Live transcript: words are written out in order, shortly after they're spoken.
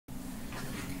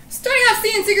Starting off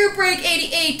CNC Group Break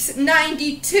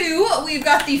 8892, we've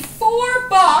got the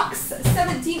 4-box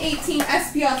 1718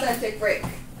 SP Authentic break.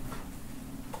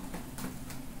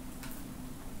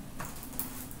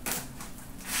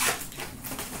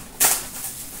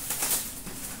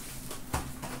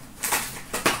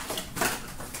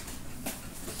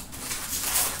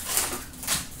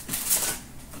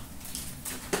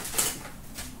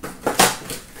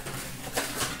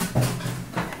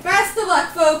 Best of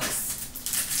luck, folks.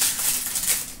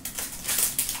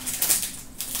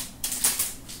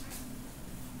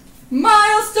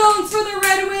 Milestones for the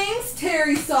Red Wings,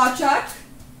 Terry Sawchuk.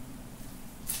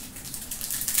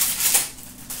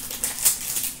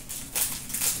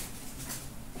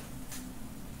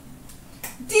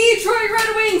 Detroit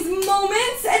Red Wings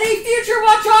moments and a Future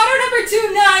Watch Auto number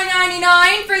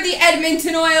 2999 for the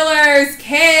Edmonton Oilers,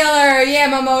 Kailer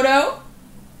Yamamoto.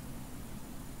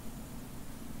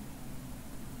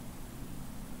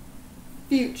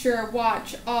 Future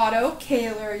Watch Auto,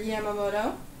 Kailer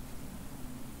Yamamoto.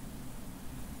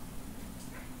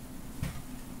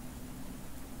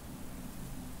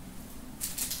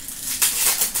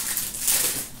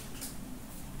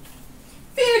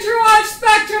 Future Watch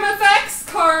Spectrum Effects,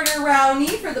 Carter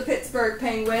Rowney for the Pittsburgh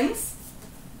Penguins.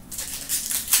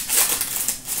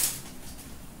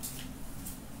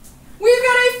 We've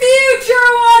got a Future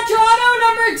Watch Auto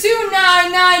number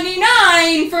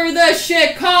 2999 for the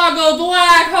Chicago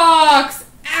Blackhawks,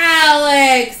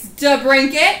 Alex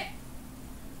DeBrincat.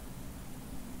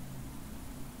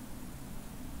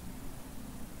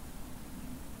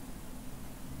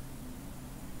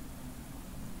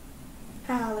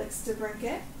 Alex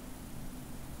DeBrincat.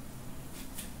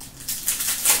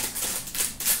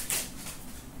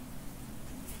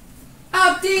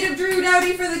 Update of Drew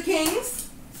Doughty for the Kings.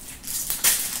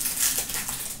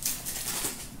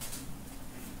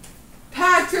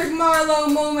 Patrick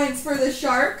Marleau moments for the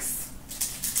Sharks.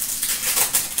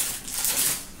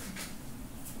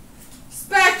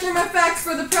 Spectrum Effects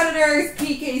for the Predators,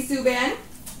 PK Subban.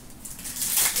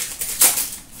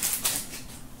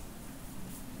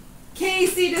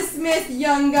 Casey DeSmith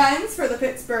Young Guns for the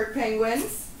Pittsburgh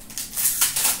Penguins.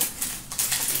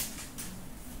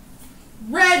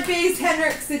 Red base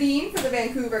Henrik Sedin for the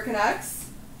Vancouver Canucks.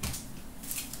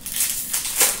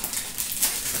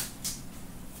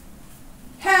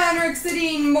 Henrik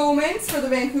Sedin moments for the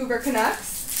Vancouver Canucks.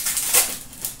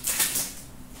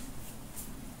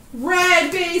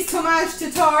 Red base Tomas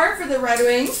Tatar for the Red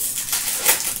Wings.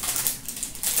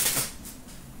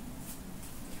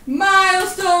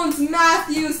 Milestones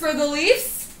Matthews for the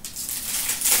Leafs.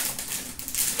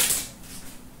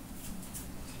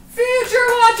 Future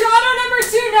Watch Auto number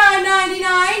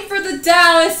 2999 for the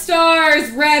Dallas Stars,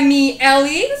 Remy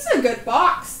Ellie. This is a good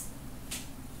box.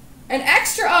 An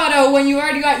extra auto when you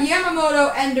already got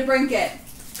Yamamoto and DeBrincat.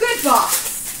 Good box.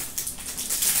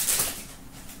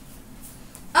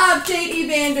 Update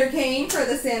Evander Kane for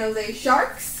the San Jose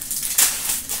Sharks.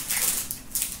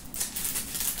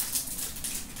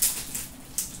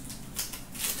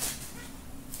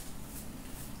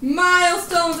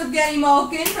 Milestones of Getty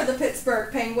Malkin for the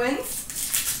Pittsburgh Penguins.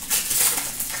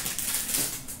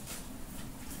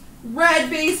 Red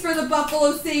base for the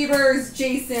Buffalo Sabres,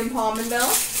 Jason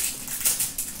Pominville.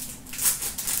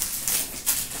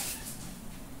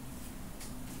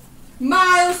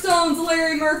 Milestones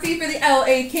Larry Murphy for the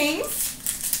LA Kings.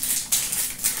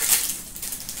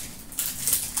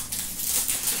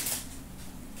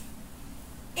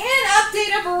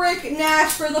 Update of Rick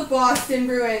Nash for the Boston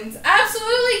Bruins.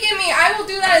 Absolutely, gimme. I will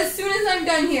do that as soon as I'm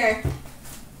done here.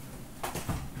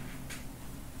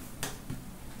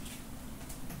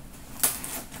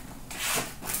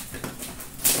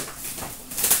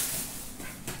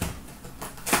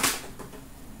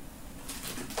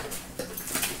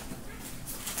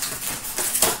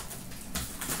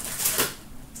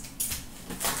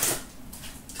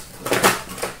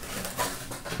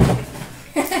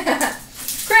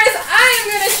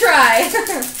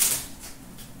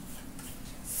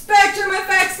 Spectrum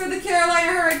Effects for the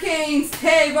Carolina Hurricanes,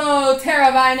 Teuvo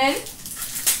Teravainen.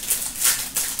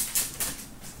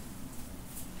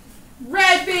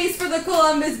 Red base for the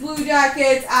Columbus Blue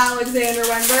Jackets, Alexander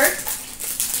Wenberg.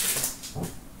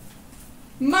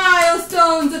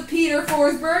 Milestones of Peter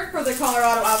Forsberg for the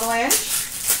Colorado Avalanche.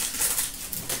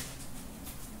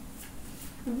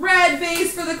 Red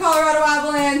base for the Colorado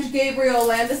Avalanche, Gabriel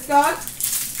Landeskog.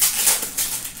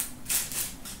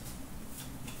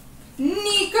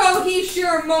 Nico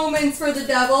Hischier moments for the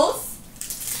Devils.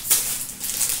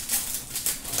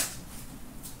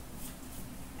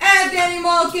 Evgeny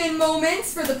Malkin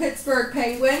moments for the Pittsburgh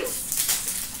Penguins.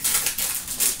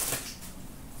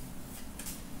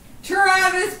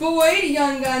 Travis Boyd,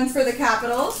 Young Guns for the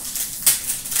Capitals.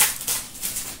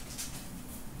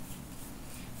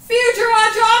 Future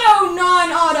Watch Auto,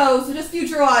 non-auto, so just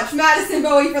Future Watch. Madison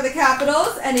Bowie for the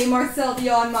Capitals, and a Marcel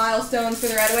Dion Milestones for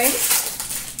the Red Wings.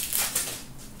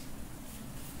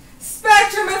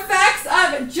 Spectrum Effects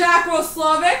of Jack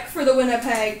Roslovic for the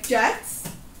Winnipeg Jets.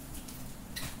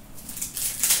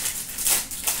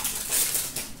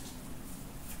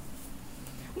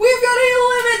 We've got a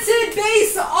limited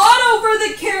base auto for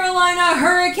the Carolina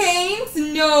Hurricanes,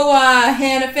 Noah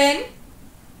Hannafin.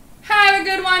 Have a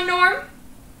good one, Norm.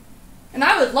 And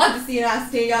I would love to see an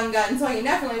Aston Young Gun, so I can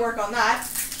definitely work on that.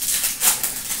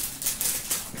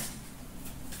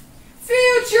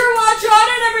 Future Watch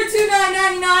Auto number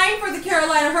 2999 for the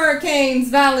Carolina Hurricanes,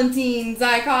 Valentin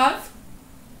Zykov.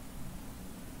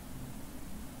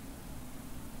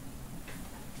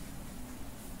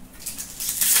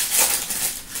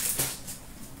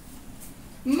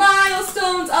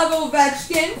 Milestones of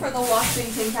Ovechkin for the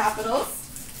Washington Capitals.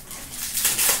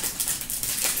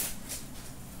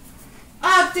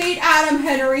 Update Adam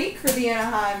Henrique for the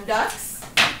Anaheim Ducks.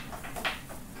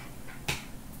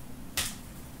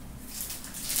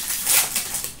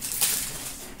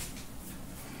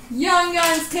 Young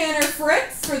Guns Tanner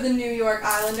Fritz for the New York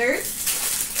Islanders.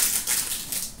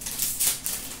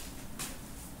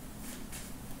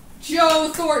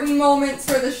 Joe Thornton moments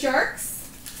for the Sharks.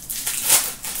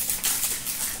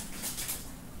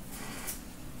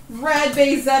 Red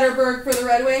Bay Zetterberg for the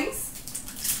Red Wings.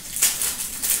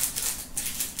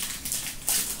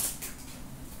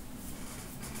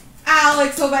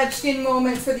 Alex Ovechkin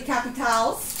moments for the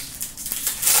Capitals.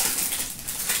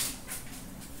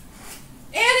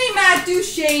 And a Matt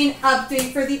Duchene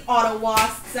update for the Ottawa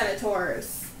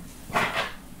Senators.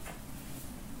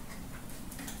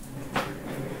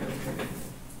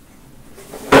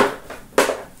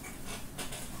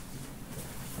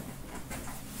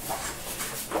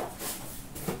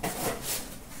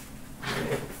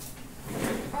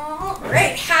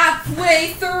 Alright,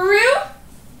 halfway through.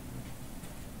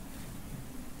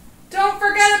 Don't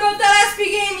forget about that SP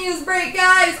Game Use break,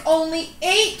 guys. Only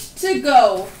 8 to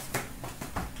go.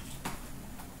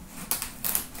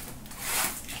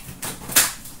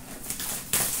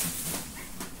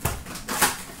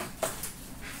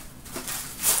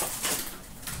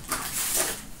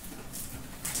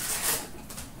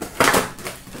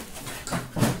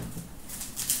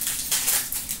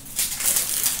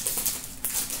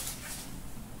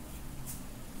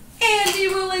 Andy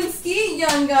Walensky,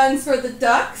 Young Guns for the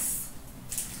Ducks.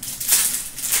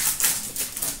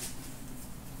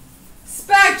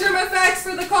 Spectrum Effects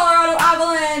for the Colorado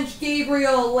Avalanche,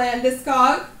 Gabriel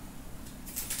Landeskog.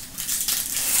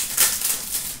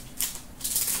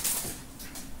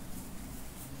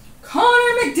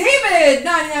 Connor McDavid,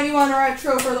 1991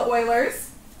 Retro for the Oilers.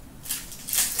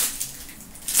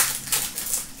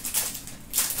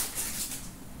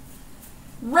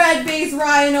 Red Base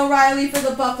Ryan O'Reilly for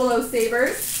the Buffalo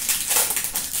Sabres.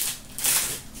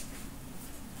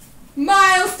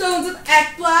 Milestones of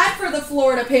Ekblad for the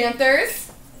Florida Panthers.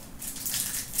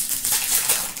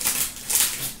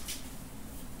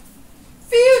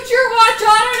 Future Watch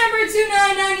Auto number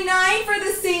 2999 for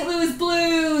the St. Louis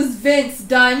Blues, Vince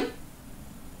Dunn.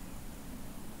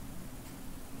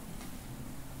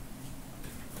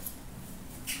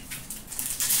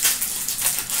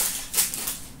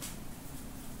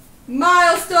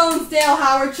 Milestones Dale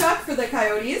Howardchuk for the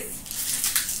Coyotes.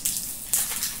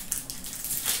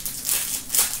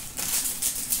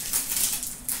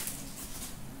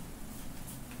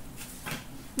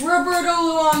 Roberto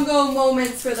Luongo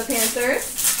moments for the Panthers.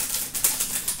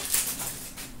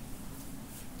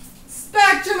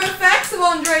 Spectrum Effects of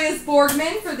Andreas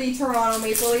Borgman for the Toronto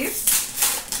Maple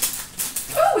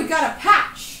Leafs. Oh, we got a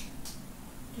patch.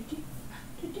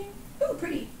 Oh,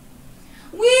 pretty.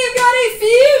 We've got a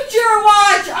Future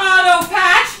Watch Auto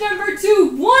patch number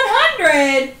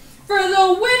 2/100 for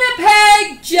the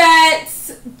Winnipeg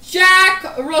Jets, Jack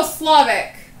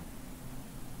Roslovic.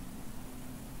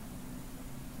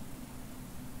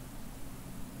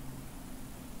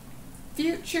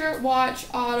 Future Watch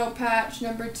Auto patch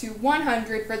number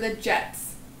 2/100 for the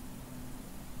Jets.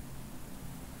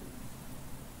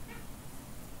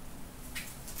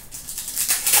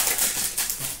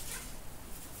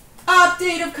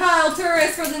 Update of Kyle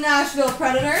Turris for the Nashville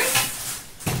Predators.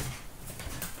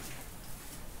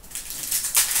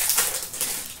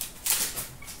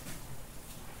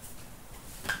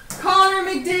 Connor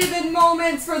McDavid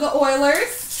moments for the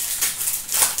Oilers.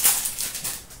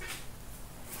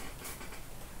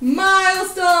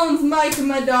 Milestones Mike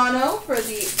Modano for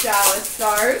the Dallas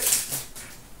Stars.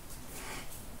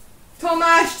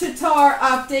 Tomas Tatar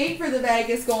update for the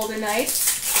Vegas Golden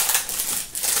Knights.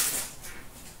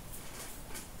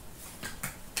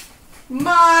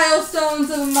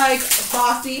 Milestones of Mike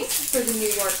Bossy for the New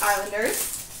York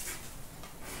Islanders.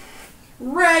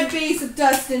 Red base of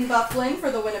Dustin Byfuglien for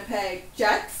the Winnipeg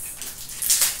Jets.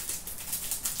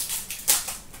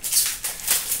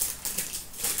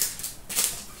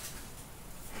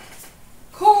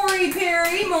 Corey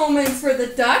Perry moments for the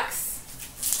Ducks.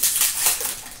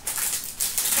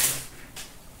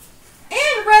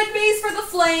 And red base for the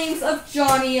Flames of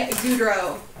Johnny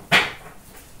Gaudreau.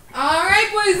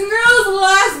 Alright, boys and girls,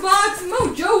 last box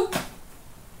mojo.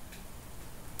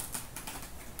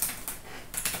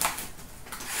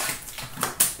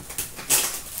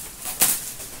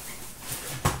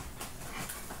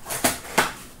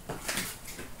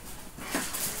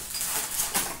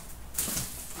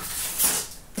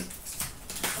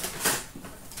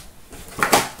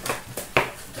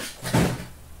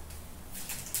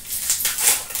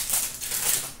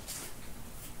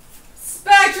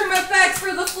 Effects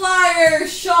for the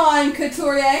Flyers, Sean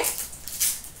Couturier.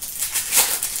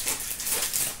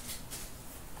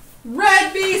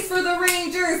 Red base for the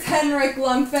Rangers, Henrik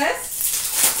Lundqvist.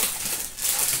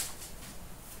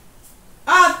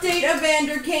 Update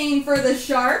Evander Kane for the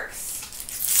Sharks.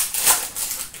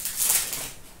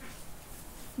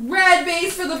 Red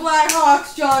base for the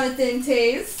Blackhawks, Jonathan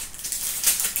Toews.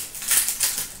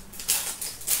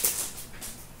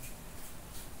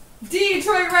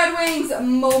 Detroit Red Wings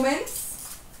moments.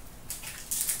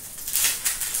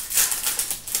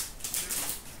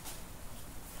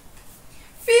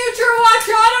 Future Watch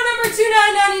Auto number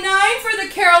 2999 for the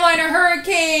Carolina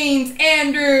Hurricanes,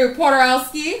 Andrew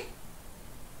Podorowski.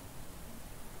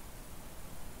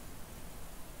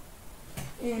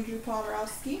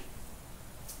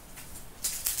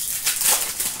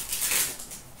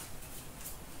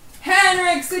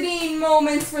 Henrik Sedin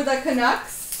moments for the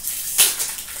Canucks.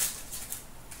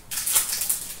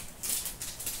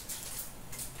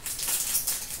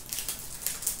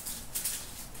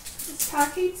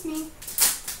 Pack hates me.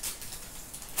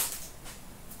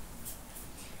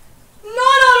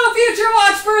 Non-auto future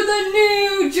watch for the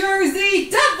New Jersey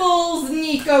Devils,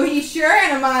 Nico Hischier,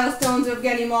 and a milestones of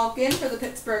Genny Malkin for the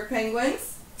Pittsburgh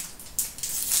Penguins.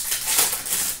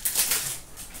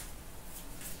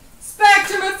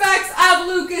 Spectrum effects of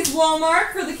Lucas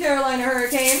Walmart for the Carolina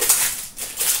Hurricanes.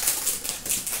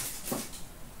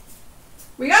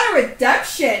 We got a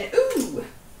redemption. Ooh.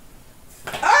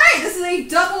 Alright, this is a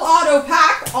double auto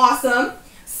pack. Awesome.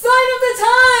 Sign of the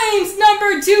Times,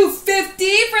 number 250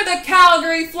 for the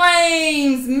Calgary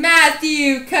Flames,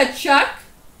 Matthew Tkachuk.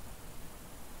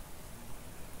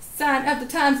 Sign of the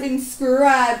Times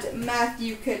inscribed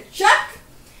Matthew Tkachuk.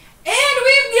 And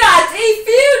we've got a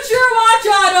future watch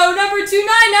auto, number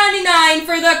 2999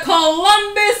 for the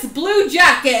Columbus Blue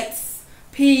Jackets,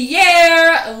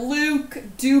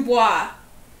 Pierre-Luc Dubois.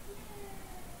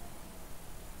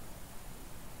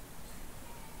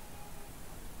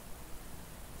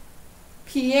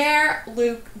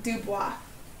 Pierre-Luc Dubois.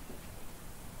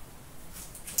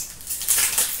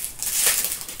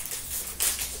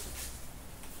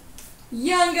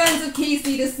 Young Guns of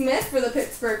Casey DeSmith for the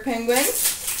Pittsburgh Penguins.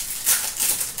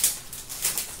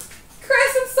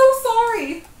 Chris, I'm so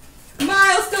sorry.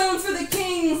 Milestones for the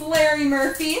Kings, Larry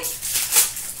Murphy.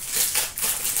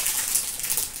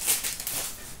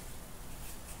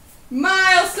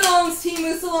 Milestones,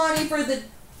 Teemu Selanne for the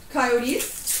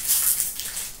Coyotes.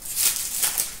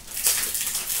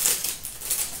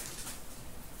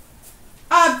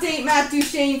 Update Matt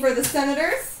Duchene for the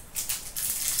Senators.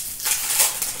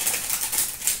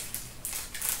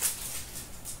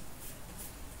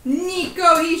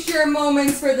 Nico Hischier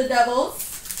moments for the Devils.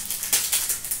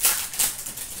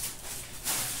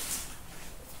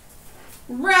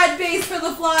 Red base for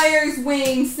the Flyers,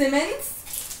 Wayne Simmons.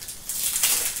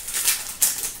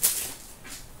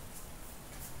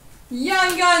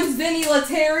 Young Guns, Vinny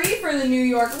Lettieri for the New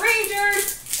York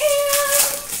Rangers.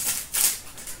 And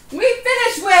we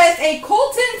finish with a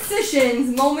Colton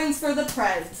Sissons moments for the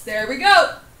Preds. There we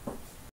go.